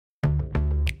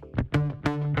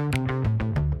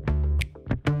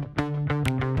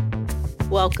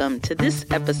Welcome to this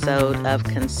episode of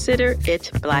Consider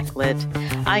It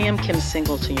Blacklit. I am Kim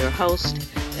Singleton, your host,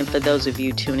 and for those of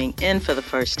you tuning in for the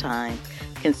first time,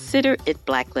 Consider It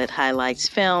Blacklit highlights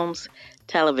films,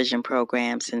 television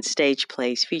programs, and stage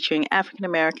plays featuring African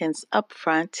Americans up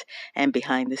front and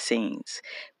behind the scenes.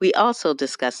 We also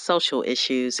discuss social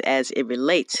issues as it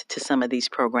relates to some of these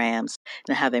programs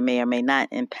and how they may or may not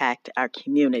impact our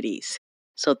communities.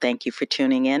 So thank you for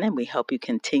tuning in, and we hope you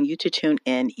continue to tune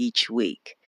in each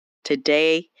week.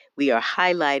 Today, we are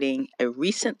highlighting a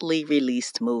recently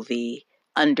released movie,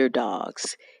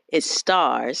 UnderDoggs. It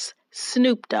stars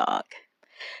Snoop Dogg.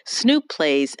 Snoop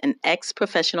plays an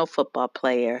ex-professional football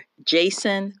player,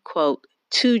 Jason, quote,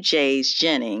 2J's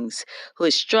Jennings, who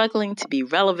is struggling to be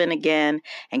relevant again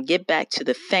and get back to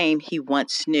the fame he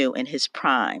once knew in his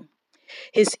prime.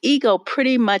 His ego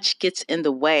pretty much gets in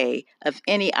the way of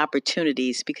any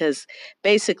opportunities because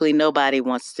basically nobody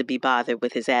wants to be bothered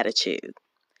with his attitude.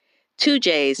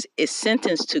 2J's is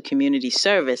sentenced to community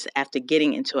service after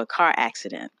getting into a car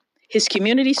accident. His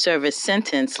community service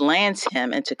sentence lands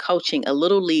him into coaching a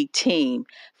little league team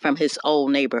from his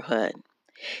old neighborhood.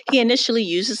 He initially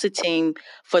uses the team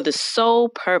for the sole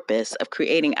purpose of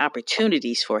creating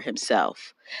opportunities for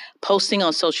himself, posting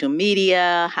on social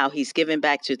media how he's giving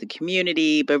back to the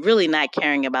community, but really not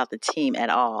caring about the team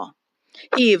at all.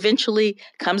 He eventually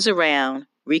comes around,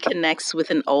 reconnects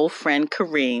with an old friend,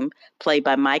 Kareem, played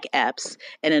by Mike Epps,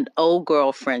 and an old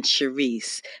girlfriend,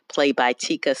 Sharice, played by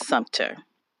Tika Sumpter.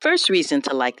 First reason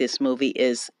to like this movie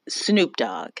is Snoop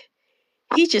Dogg.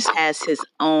 He just has his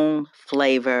own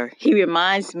flavor. He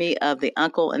reminds me of the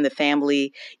uncle in the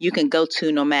family you can go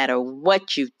to no matter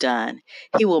what you've done.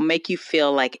 He will make you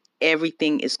feel like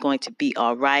everything is going to be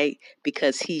all right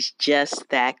because he's just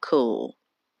that cool.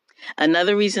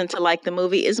 Another reason to like the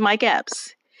movie is Mike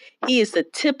Epps. He is the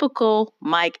typical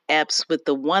Mike Epps with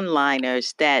the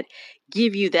one-liners that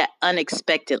give you that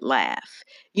unexpected laugh.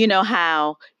 You know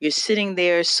how you're sitting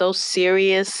there so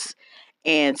serious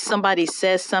and somebody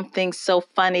says something so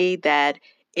funny that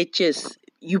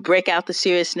you break out the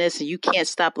seriousness and you can't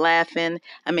stop laughing.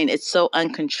 I mean, it's so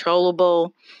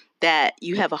uncontrollable that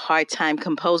you have a hard time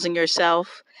composing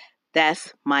yourself.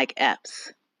 That's Mike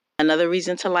Epps. Another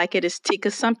reason to like it is Tika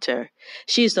Sumpter.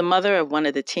 She's the mother of one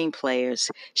of the team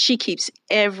players. She keeps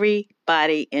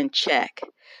everybody in check,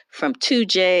 from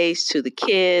 2Js to the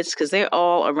kids, because they're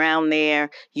all around there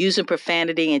using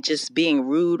profanity and just being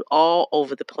rude all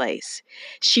over the place.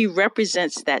 She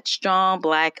represents that strong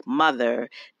Black mother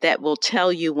that will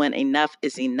tell you when enough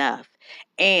is enough,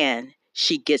 and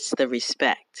she gets the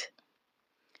respect.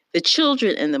 The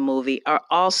children in the movie are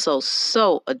also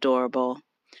so adorable.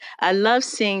 I love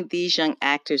seeing these young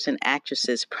actors and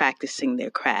actresses practicing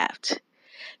their craft.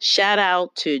 Shout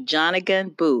out to Jonathan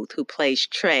Booth, who plays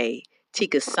Trey,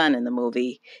 Tika's son in the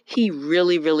movie. He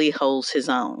really holds his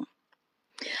own.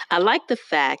 I like the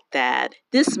fact that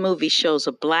this movie shows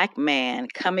a Black man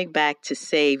coming back to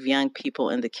save young people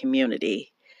in the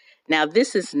community. Now,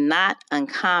 this is not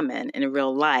uncommon in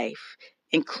real life,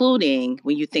 including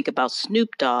when you think about Snoop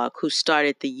Dogg, who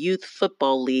started the Youth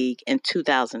Football League in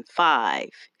 2005.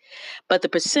 But the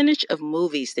percentage of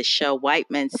movies that show white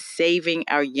men saving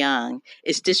our young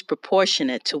is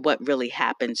disproportionate to what really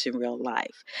happens in real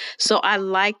life. So I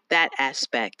like that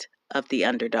aspect of the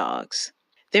underdogs.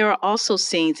 There are also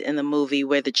scenes in the movie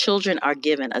where the children are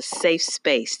given a safe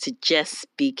space to just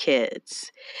be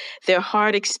kids. Their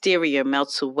hard exterior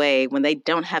melts away when they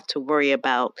don't have to worry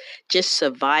about just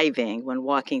surviving when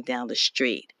walking down the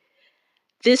street.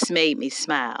 This made me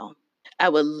smile. I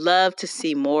would love to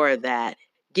see more of that,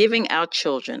 giving our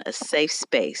children a safe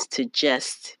space to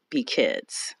just be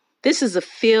kids. This is a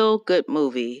feel-good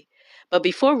movie, but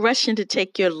before rushing to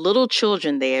take your little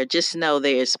children there, just know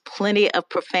there's plenty of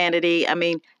profanity. I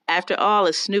mean, after all,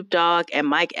 it's Snoop Dogg and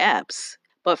Mike Epps.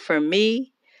 But for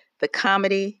me, the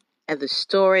comedy and the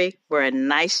story were a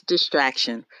nice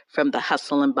distraction from the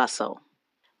hustle and bustle.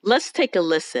 Let's take a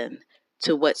listen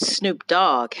to what Snoop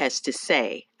Dogg has to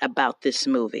say about this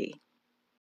movie.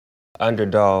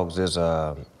 UnderDoggs is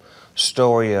a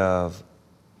story of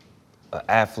an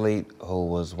athlete who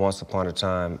was once upon a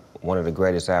time one of the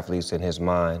greatest athletes in his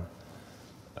mind,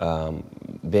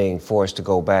 being forced to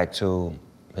go back to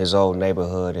his old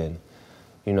neighborhood and,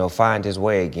 find his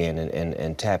way again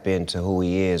and tap into who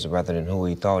he is rather than who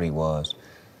he thought he was.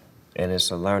 And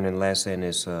it's a learning lesson.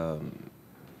 It's a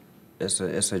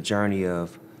journey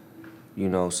of,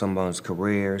 someone's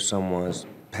career, someone's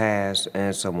past,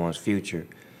 and someone's future.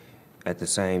 At the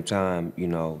same time,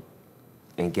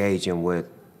 engaging with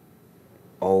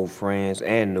old friends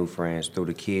and new friends through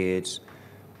the kids,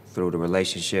 through the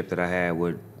relationship that I had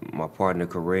with my partner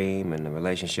Kareem and the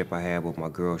relationship I had with my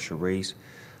girl Sharice,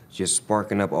 just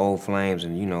sparking up old flames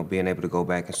and, being able to go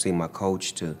back and see my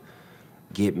coach to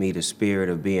get me the spirit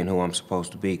of being who I'm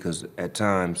supposed to be, because at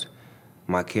times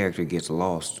my character gets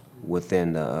lost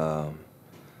within the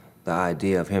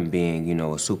idea of him being, a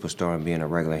superstar and being a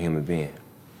regular human being.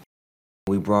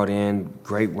 We brought in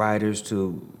great writers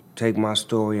to take my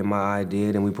story and my idea,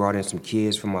 and we brought in some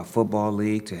kids from my football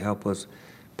league to help us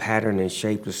pattern and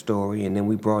shape the story, and then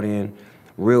we brought in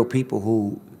real people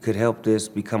who could help this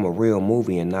become a real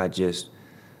movie and not just,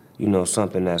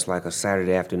 something that's like a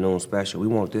Saturday afternoon special. We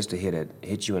want this to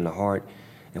hit you in the heart,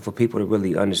 and for people to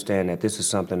really understand that this is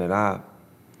something that I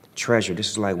treasure. This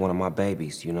is like one of my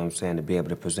babies, you know what I'm saying, to be able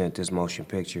to present this motion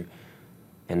picture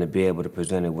and to be able to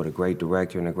present it with a great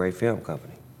director and a great film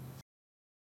company.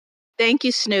 Thank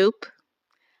you, Snoop.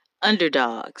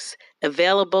 UnderDoggs,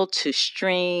 available to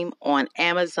stream on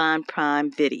Amazon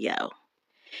Prime Video.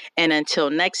 And until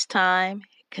next time,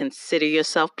 consider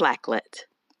yourself Blacklit.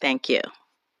 Thank you.